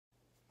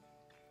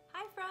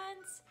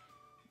friends!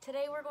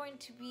 Today we're going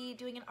to be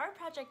doing an art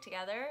project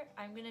together.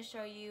 I'm going to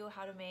show you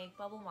how to make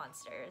bubble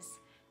monsters.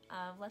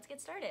 Let's get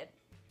started.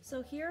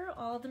 So here are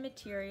all the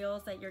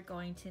materials that you're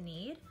going to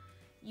need.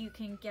 You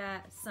can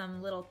get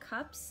some little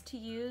cups to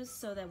use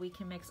so that we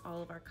can mix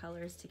all of our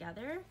colors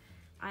together.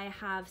 I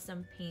have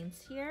some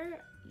paints here,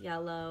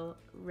 yellow,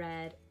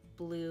 red,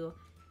 blue,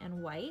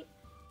 and white,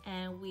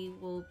 and we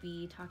will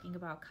be talking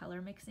about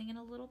color mixing in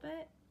a little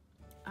bit.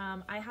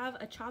 I have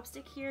a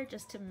chopstick here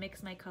just to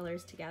mix my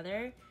colors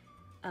together,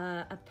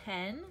 a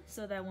pen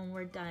so that when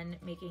we're done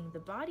making the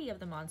body of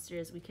the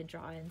monsters we can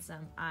draw in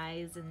some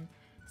eyes and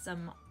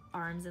some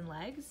arms and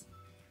legs.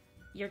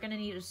 You're gonna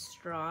need a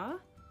straw,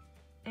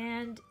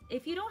 and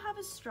if you don't have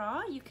a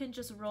straw you can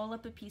just roll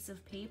up a piece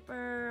of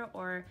paper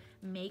or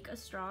make a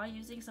straw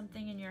using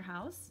something in your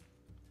house.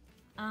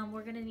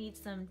 We're gonna need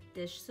some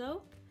dish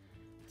soap,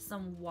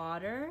 some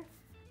water,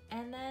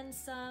 and then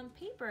some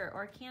paper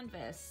or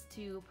canvas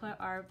to put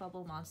our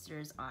bubble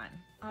monsters on.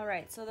 All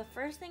right, so the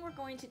first thing we're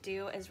going to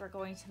do is we're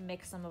going to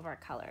mix some of our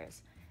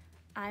colors.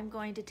 I'm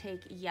going to take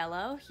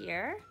yellow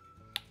here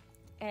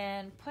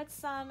and put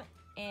some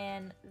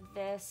in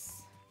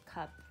this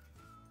cup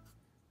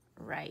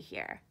right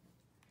here.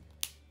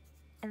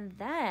 And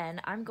then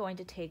I'm going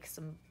to take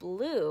some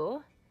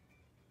blue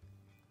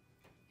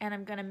and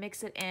I'm gonna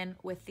mix it in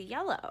with the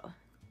yellow.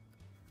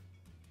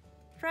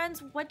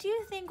 Friends, what do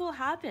you think will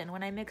happen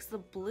when I mix the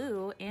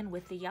blue in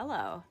with the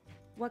yellow?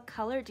 What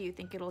color do you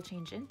think it'll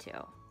change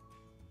into?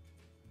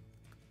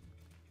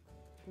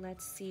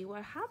 Let's see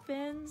what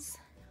happens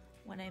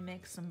when I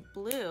mix some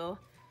blue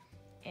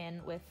in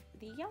with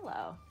the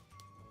yellow.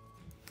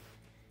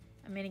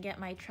 I'm gonna get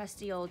my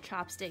trusty old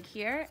chopstick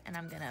here and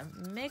I'm gonna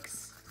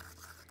mix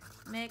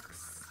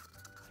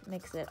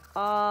it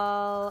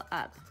all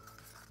up.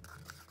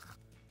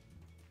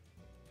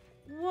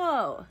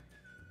 Whoa!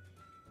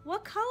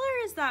 What color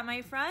is that,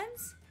 my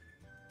friends?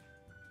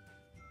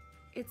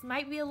 It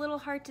might be a little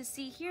hard to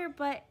see here,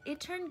 but it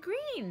turned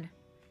green.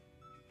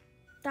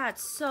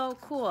 That's so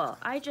cool.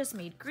 I just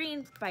made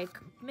green by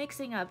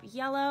mixing up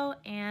yellow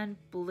and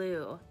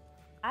blue.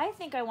 I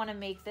think I want to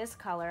make this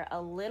color a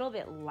little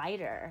bit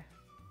lighter.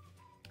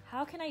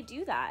 How can I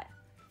do that?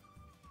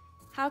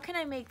 How can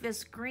I make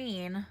this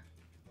green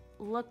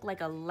look like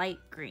a light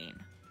green?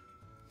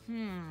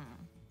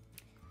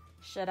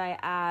 Should I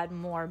add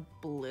more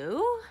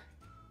blue?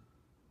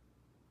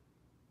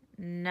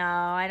 No,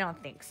 I don't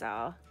think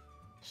so.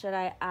 Should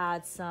I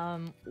add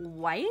some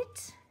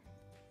white?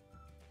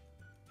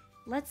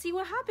 Let's see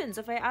what happens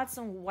if I add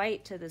some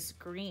white to this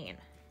green.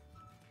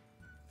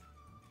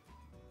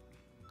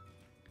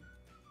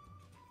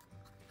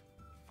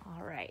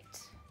 All right.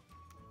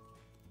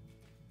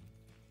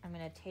 I'm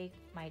gonna take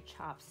my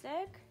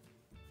chopstick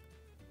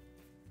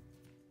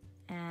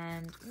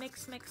and mix.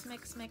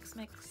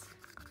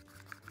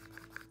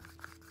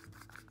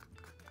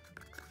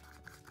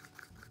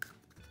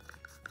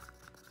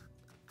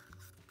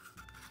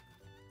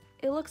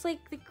 It looks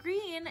like the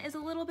green is a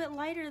little bit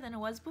lighter than it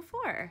was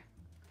before.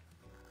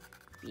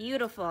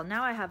 Beautiful,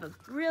 now I have a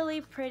really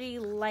pretty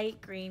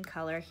light green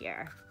color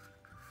here.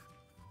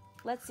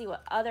 Let's see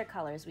what other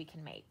colors we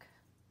can make.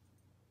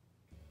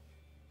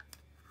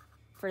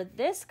 For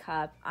this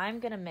cup, I'm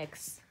gonna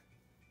mix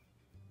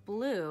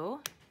blue,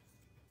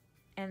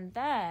 and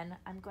then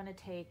I'm gonna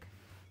take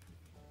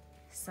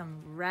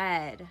some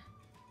red.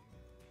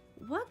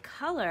 What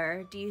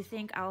color do you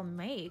think I'll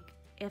make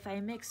if I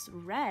mix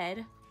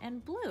red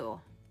and blue?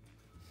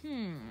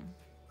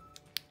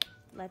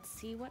 Let's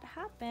see what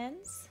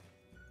happens.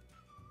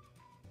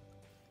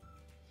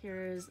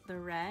 Here's the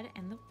red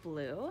and the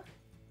blue.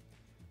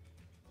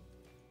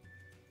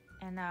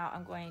 And now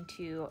I'm going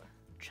to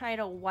try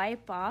to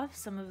wipe off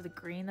some of the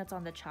green that's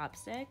on the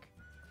chopstick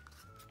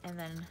and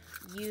then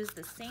use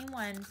the same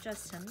one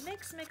just to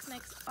mix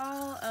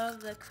all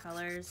of the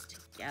colors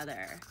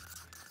together.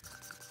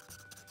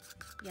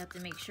 You have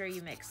to make sure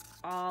you mix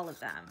all of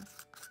them.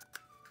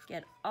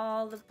 Get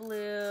all the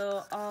blue,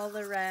 all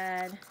the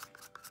red,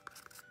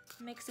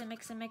 mix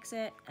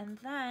it, and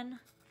then,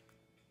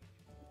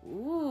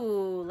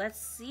 ooh, let's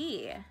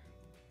see.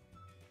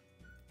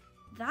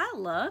 That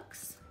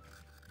looks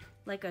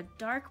like a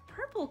dark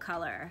purple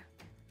color.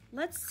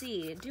 Let's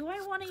see, do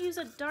I want to use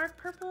a dark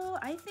purple?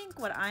 I think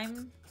what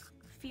I'm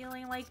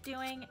feeling like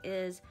doing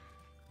is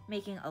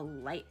making a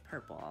light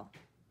purple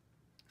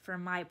for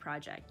my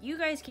project. You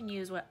guys can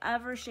use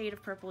whatever shade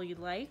of purple you'd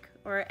like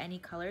or any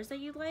colors that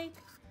you'd like.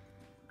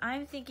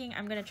 I'm thinking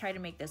I'm gonna try to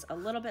make this a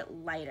little bit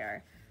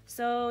lighter.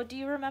 So do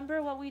you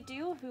remember what we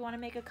do if we wanna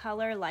make a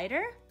color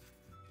lighter?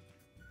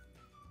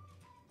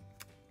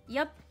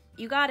 Yep,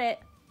 you got it.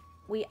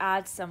 We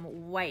add some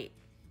white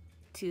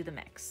to the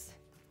mix.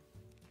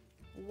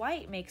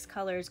 White makes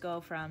colors go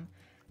from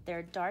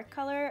their dark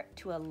color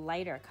to a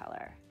lighter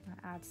color. I'm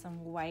gonna add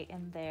some white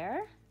in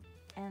there.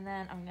 And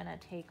then I'm gonna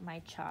take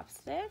my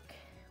chopstick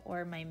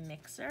or my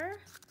mixer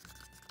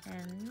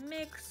and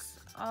mix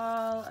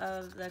all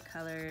of the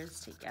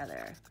colors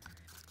together.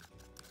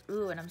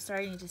 Ooh, and I'm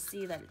starting to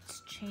see that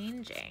it's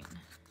changing.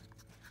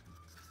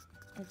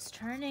 It's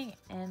turning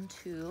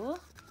into,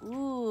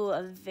 ooh,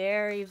 a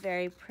very,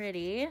 very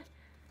pretty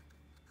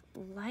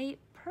light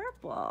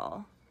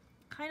purple,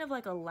 kind of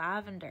like a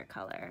lavender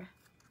color.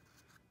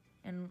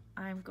 And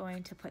I'm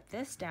going to put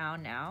this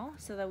down now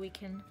so that we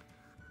can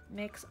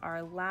mix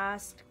our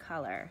last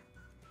color.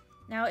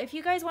 Now, if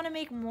you guys want to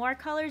make more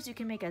colors, you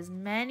can make as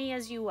many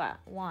as you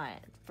want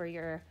for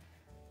your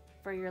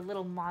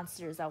little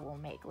monsters that we'll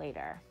make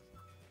later.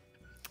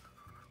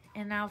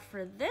 And now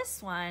for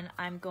this one,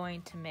 I'm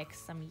going to mix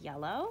some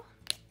yellow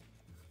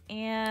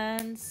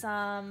and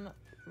some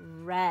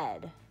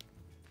red.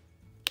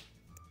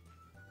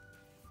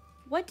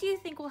 What do you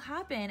think will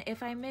happen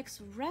if I mix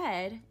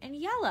red and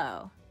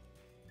yellow?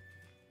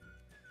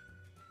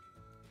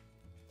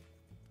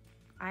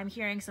 I'm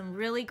hearing some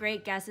really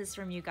great guesses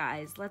from you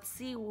guys. Let's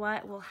see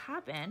what will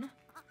happen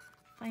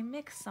if I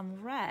mix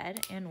some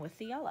red in with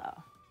the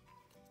yellow.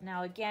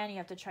 Now again, you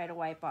have to try to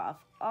wipe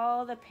off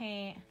all the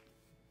paint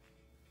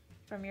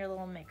from your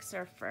little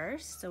mixer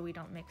first so we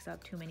don't mix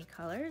up too many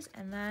colors.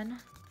 And then,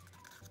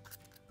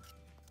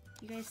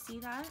 you guys see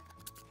that?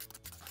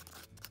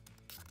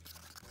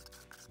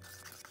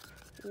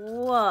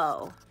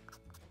 Whoa.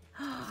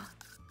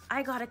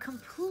 I got a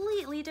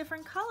completely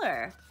different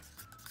color.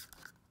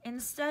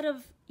 Instead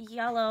of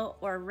yellow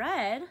or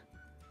red,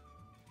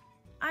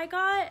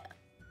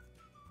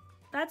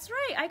 that's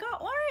right, I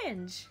got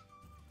orange.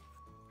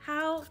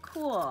 How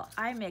cool.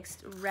 I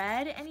mixed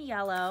red and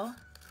yellow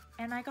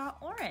and I got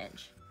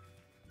orange.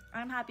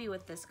 I'm happy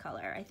with this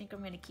color. I think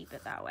I'm gonna keep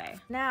it that way.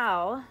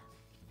 Now,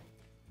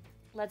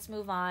 let's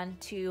move on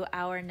to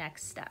our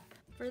next step.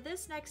 For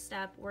this next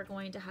step, we're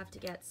going to have to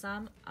get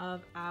some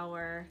of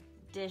our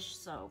dish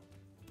soap.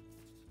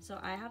 So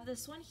I have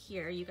this one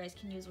here. You guys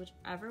can use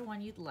whichever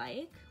one you'd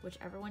like,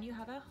 whichever one you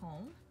have at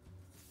home.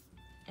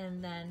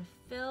 And then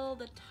fill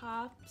the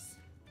tops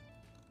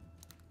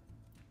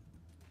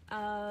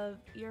of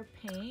your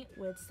paint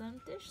with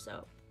some dish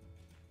soap.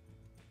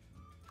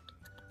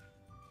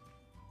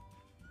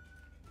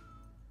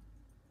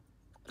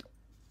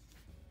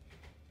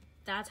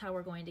 That's how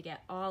we're going to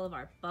get all of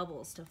our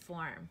bubbles to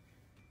form.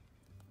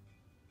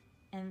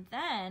 And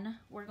then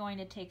we're going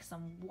to take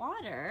some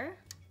water,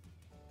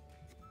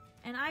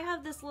 and I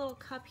have this little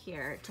cup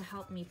here to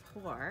help me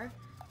pour.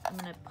 I'm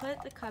gonna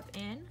put the cup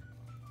in,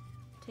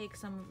 take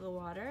some of the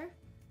water,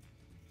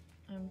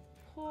 and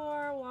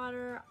pour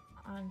water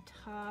on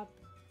top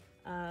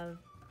of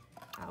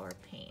our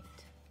paint.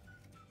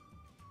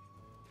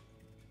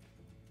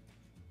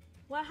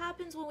 What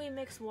happens when we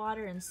mix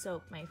water and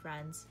soap, my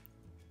friends?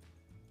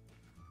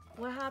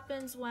 What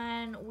happens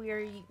when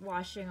we're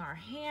washing our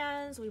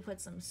hands? We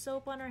put some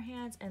soap on our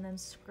hands and then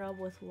scrub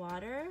with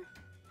water.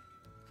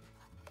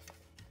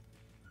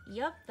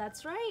 Yep,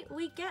 that's right,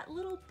 we get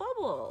little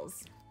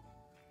bubbles.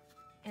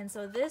 And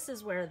so this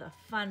is where the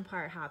fun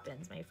part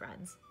happens, my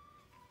friends.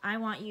 I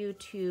want you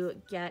to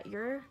get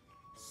your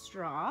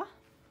straw.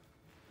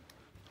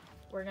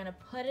 We're gonna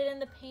put it in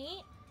the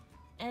paint,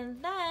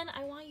 and then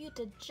I want you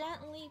to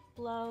gently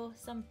blow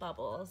some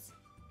bubbles.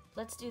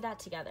 Let's do that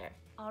together.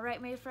 All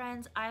right, my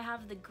friends, I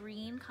have the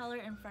green color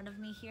in front of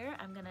me here.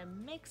 I'm gonna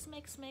mix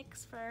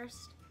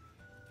first.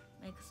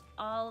 Mix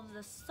all of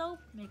the soap,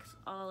 mix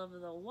all of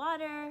the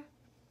water,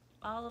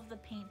 all of the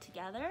paint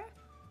together.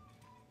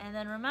 And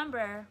then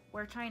remember,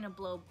 we're trying to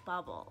blow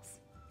bubbles.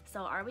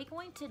 So are we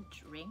going to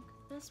drink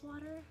this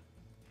water?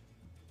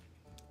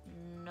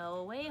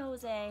 No way,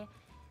 Jose.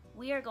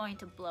 We are going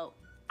to blow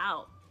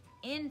out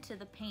into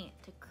the paint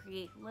to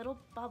create little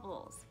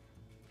bubbles.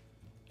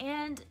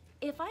 And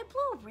if I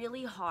blow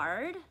really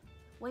hard,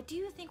 what do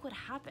you think would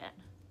happen?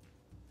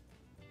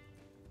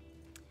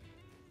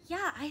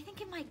 Yeah, I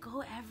think it might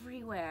go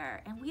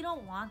everywhere, and we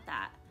don't want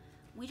that.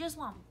 We just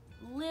want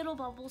little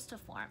bubbles to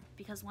form,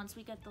 because once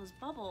we get those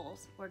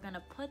bubbles, we're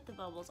gonna put the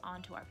bubbles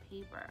onto our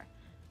paper,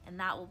 and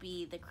that will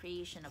be the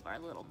creation of our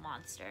little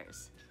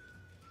monsters.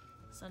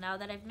 So now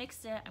that I've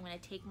mixed it, I'm gonna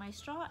take my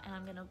straw and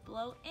I'm gonna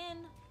blow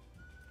in.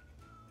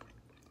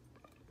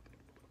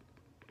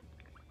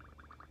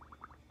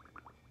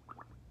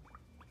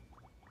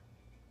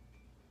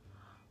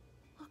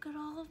 Look at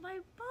all of my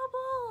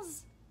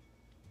bubbles!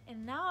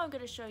 And now I'm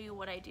gonna show you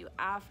what I do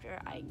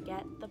after I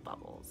get the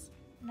bubbles.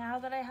 Now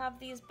that I have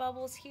these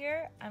bubbles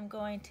here, I'm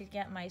going to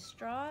get my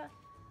straw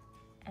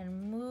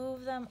and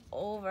move them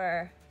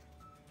over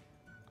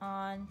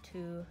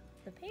onto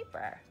the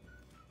paper.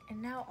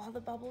 And now all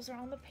the bubbles are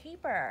on the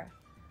paper.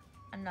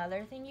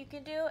 Another thing you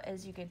can do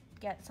is you could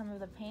get some of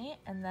the paint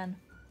and then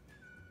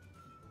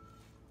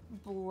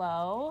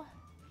blow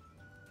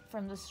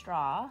from the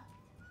straw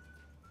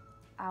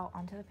out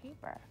onto the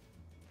paper.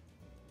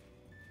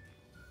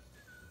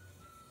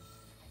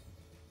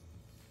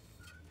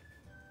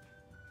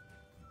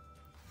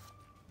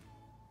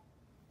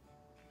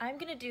 I'm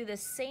gonna do the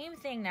same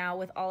thing now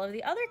with all of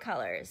the other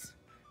colors.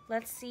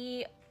 Let's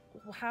see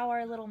how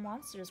our little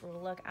monsters will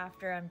look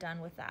after I'm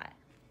done with that.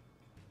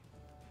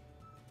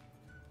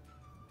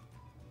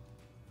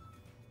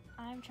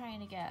 I'm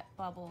trying to get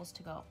bubbles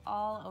to go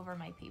all over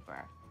my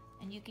paper,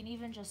 and you can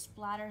even just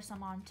splatter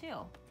some on too.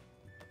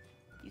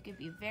 You could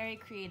be very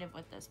creative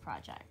with this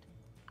project.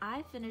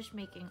 I finished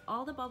making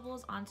all the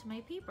bubbles onto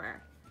my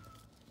paper.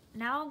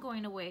 Now I'm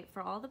going to wait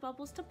for all the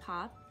bubbles to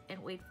pop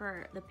and wait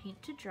for the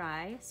paint to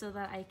dry so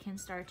that I can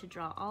start to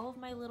draw all of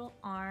my little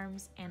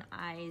arms and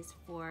eyes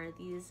for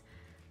these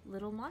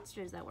little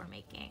monsters that we're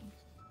making.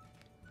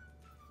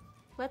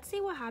 Let's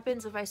see what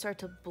happens if I start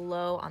to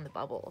blow on the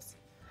bubbles.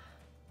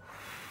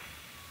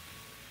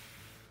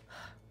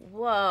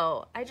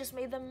 Whoa, I just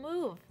made them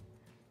move.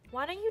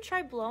 Why don't you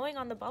try blowing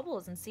on the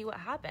bubbles and see what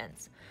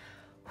happens?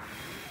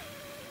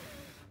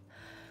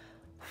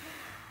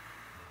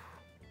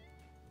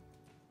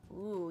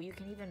 Ooh, you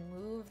can even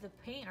move the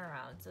paint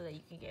around so that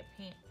you can get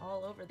paint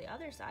all over the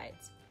other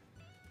sides.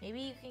 Maybe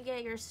you can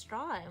get your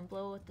straw and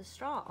blow with the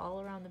straw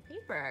all around the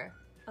paper.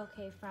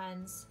 Okay,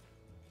 friends,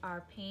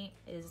 our paint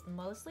is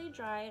mostly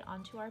dried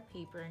onto our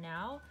paper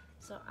now,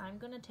 so I'm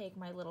gonna take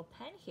my little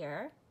pen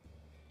here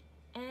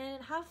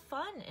and have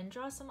fun and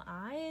draw some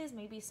eyes,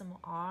 maybe some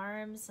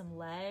arms, some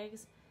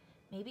legs.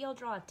 Maybe I'll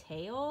draw a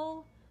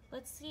tail.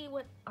 Let's see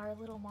what our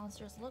little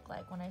monsters look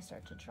like when I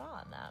start to draw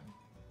on them.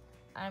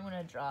 I'm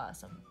gonna draw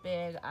some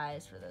big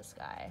eyes for this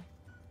guy.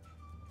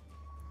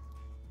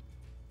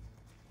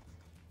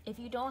 If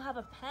you don't have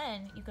a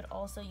pen, you could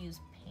also use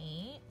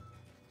paint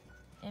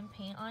and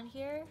paint on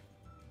here.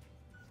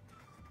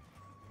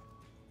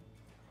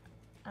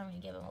 I'm gonna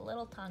give him a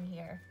little tongue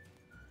here.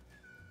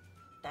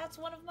 That's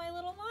one of my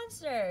little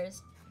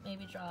monsters.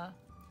 Maybe draw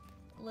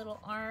little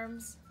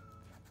arms,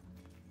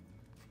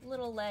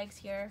 little legs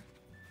here.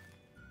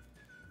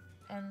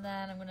 And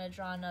then I'm gonna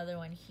draw another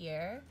one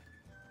here.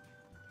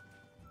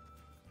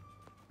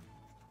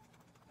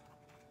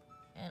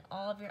 And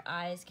all of your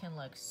eyes can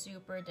look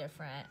super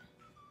different.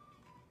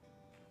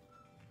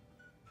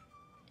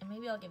 And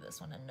maybe I'll give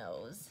this one a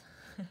nose.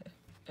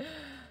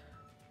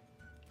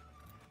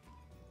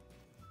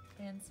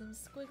 And some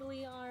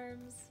squiggly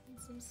arms and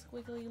some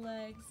squiggly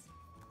legs.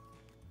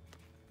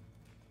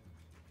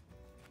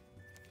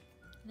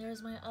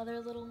 There's my other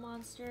little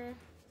monster.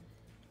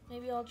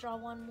 Maybe I'll draw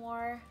one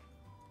more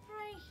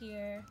right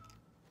here.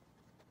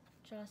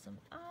 Draw some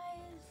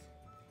eyes,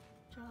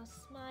 draw a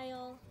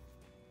smile,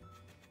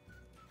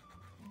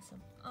 and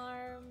some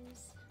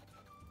arms,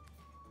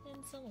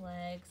 and some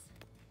legs.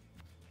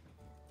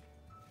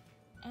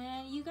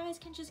 And you guys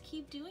can just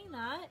keep doing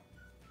that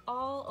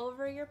all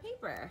over your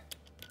paper.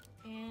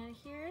 And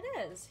here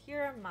it is.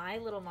 Here are my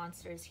little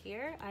monsters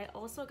here. I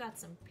also got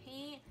some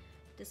paint,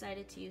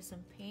 decided to use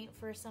some paint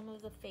for some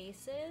of the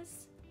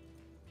faces.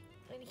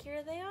 And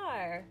here they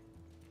are.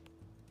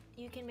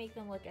 You can make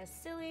them look as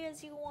silly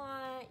as you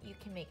want. You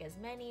can make as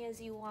many as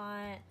you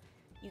want.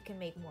 You can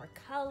make more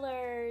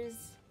colors,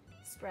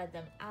 spread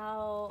them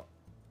out.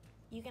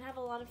 You can have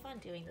a lot of fun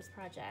doing this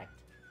project.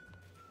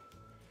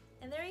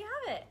 And there you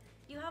have it.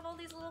 You have all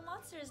these little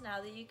monsters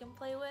now that you can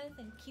play with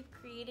and keep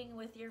creating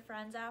with your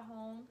friends at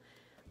home.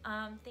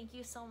 Thank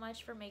you so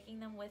much for making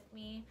them with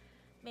me.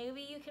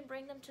 Maybe you can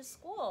bring them to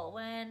school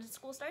when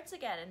school starts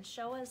again and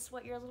show us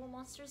what your little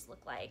monsters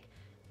look like.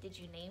 Did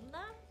you name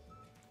them?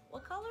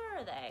 What color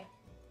are they?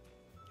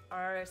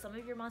 Are some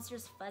of your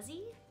monsters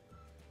fuzzy?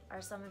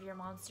 Are some of your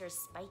monsters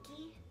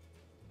spiky?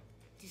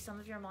 Do some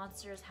of your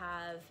monsters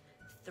have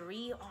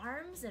 3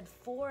 arms and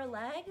 4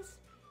 legs?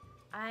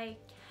 I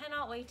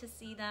cannot wait to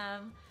see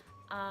them.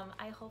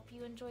 I hope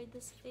you enjoyed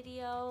this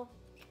video,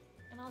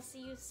 and I'll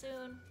see you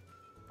soon.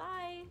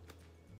 Bye!